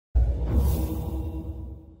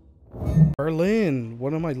Berlin,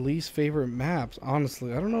 one of my least favorite maps,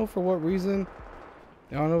 honestly. I don't know for what reason.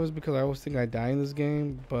 I don't know if it's because I always think I die in this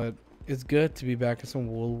game, but it's good to be back in some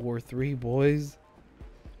World War III, boys.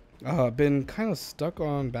 Been kind of stuck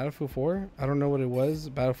on Battlefield 4. I don't know what it was.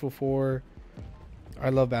 Battlefield 4. I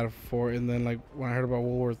love Battlefield 4, and then like when I heard about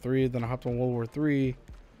World War 3, then I hopped on World War 3.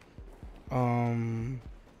 No.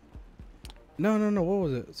 What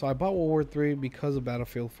was it? So I bought World War 3 because of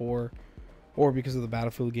Battlefield 4, or because of the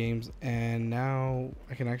Battlefield games, and now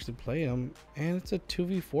I can actually play them, and it's a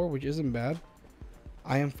 2v4, which isn't bad.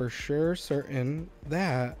 I am for sure certain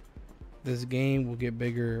that this game will get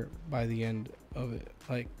bigger by the end of it.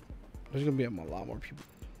 Like, there's gonna be a lot more people.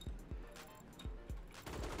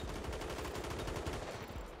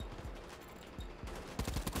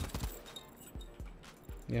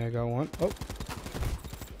 Yeah, I got one. Oh,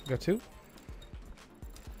 got two.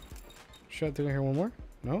 Should I think I hear one more?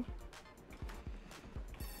 No.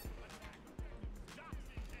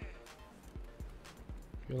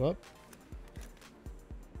 Heal up.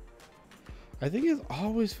 I think it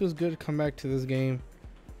always feels good to come back to this game.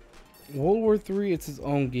 World War III, it's its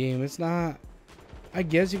own game. It's not, I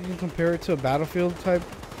guess you can compare it to a Battlefield type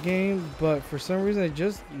game, but for some reason it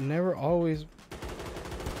just never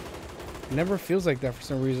feels like that for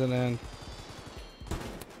some reason. And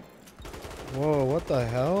whoa, what the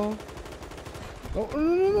hell?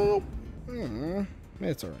 Oh, no.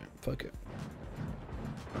 It's alright, fuck it.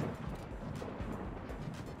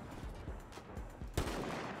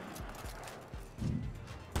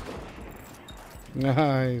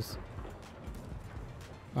 Nice.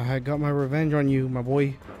 I had got my revenge on you, my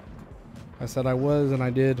boy. I said I was, and I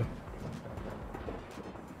did.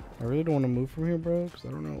 I really don't want to move from here, bro, because I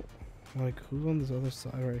don't know, like, who's on this other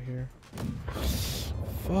side right here.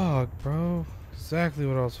 Fuck, bro. Exactly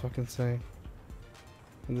what I was fucking saying.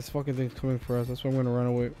 And this fucking thing's coming for us. That's why I'm gonna run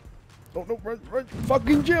away. Oh, no, run.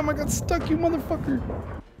 Fucking jam, I got stuck, you motherfucker.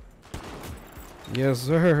 Yes,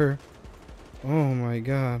 sir. Oh, my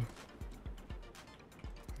God.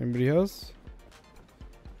 Anybody else?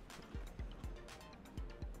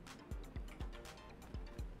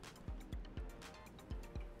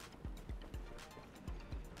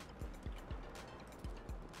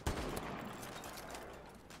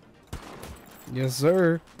 Yes,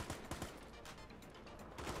 sir.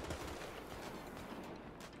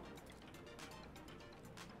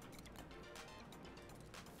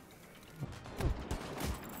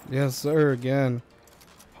 Yes, sir. Again.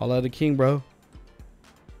 Holla at the king, bro.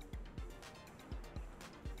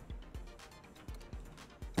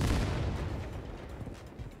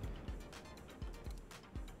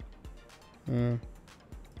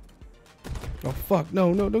 Oh fuck,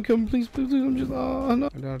 no, don't kill me, please, I'm just, oh no.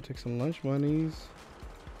 I gotta take some lunch monies.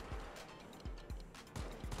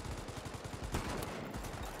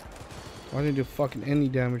 I didn't do fucking any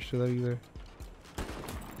damage to that either.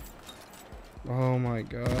 Oh my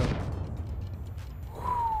God.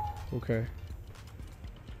 Okay.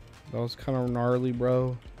 That was kind of gnarly,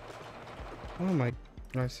 bro. Oh my,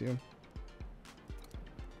 I see him.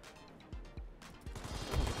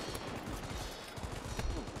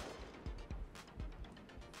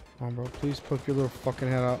 Come on, bro. Please poke your little fucking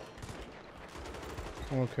head out.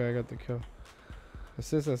 Okay, I got the kill.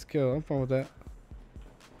 Assist, that's kill. I'm fine with that.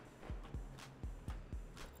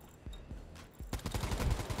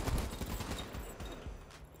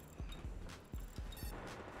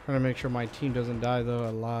 Trying to make sure my team doesn't die, though,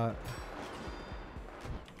 a lot.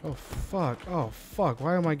 Oh, fuck. Oh, fuck.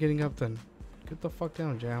 Why am I getting up then? Get the fuck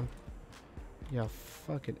down, Jam. Yeah,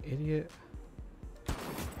 fucking idiot.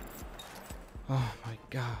 Oh my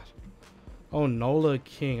God. Oh, Nola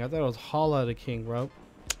King. I thought it was Holla the King, bro.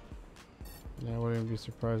 Yeah, I wouldn't even be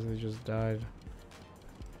surprised if they just died.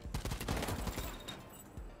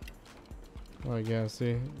 Oh yeah,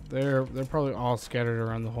 see, they're probably all scattered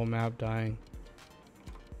around the whole map, dying.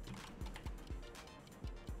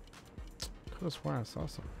 Could have sworn I saw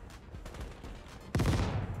some.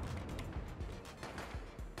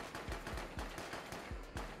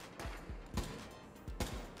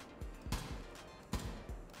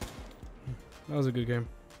 That was a good game.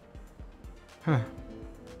 Huh.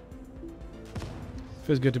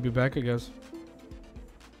 Feels good to be back, I guess.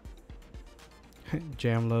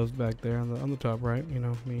 Jam loves back there on the top right, you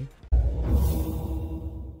know, me.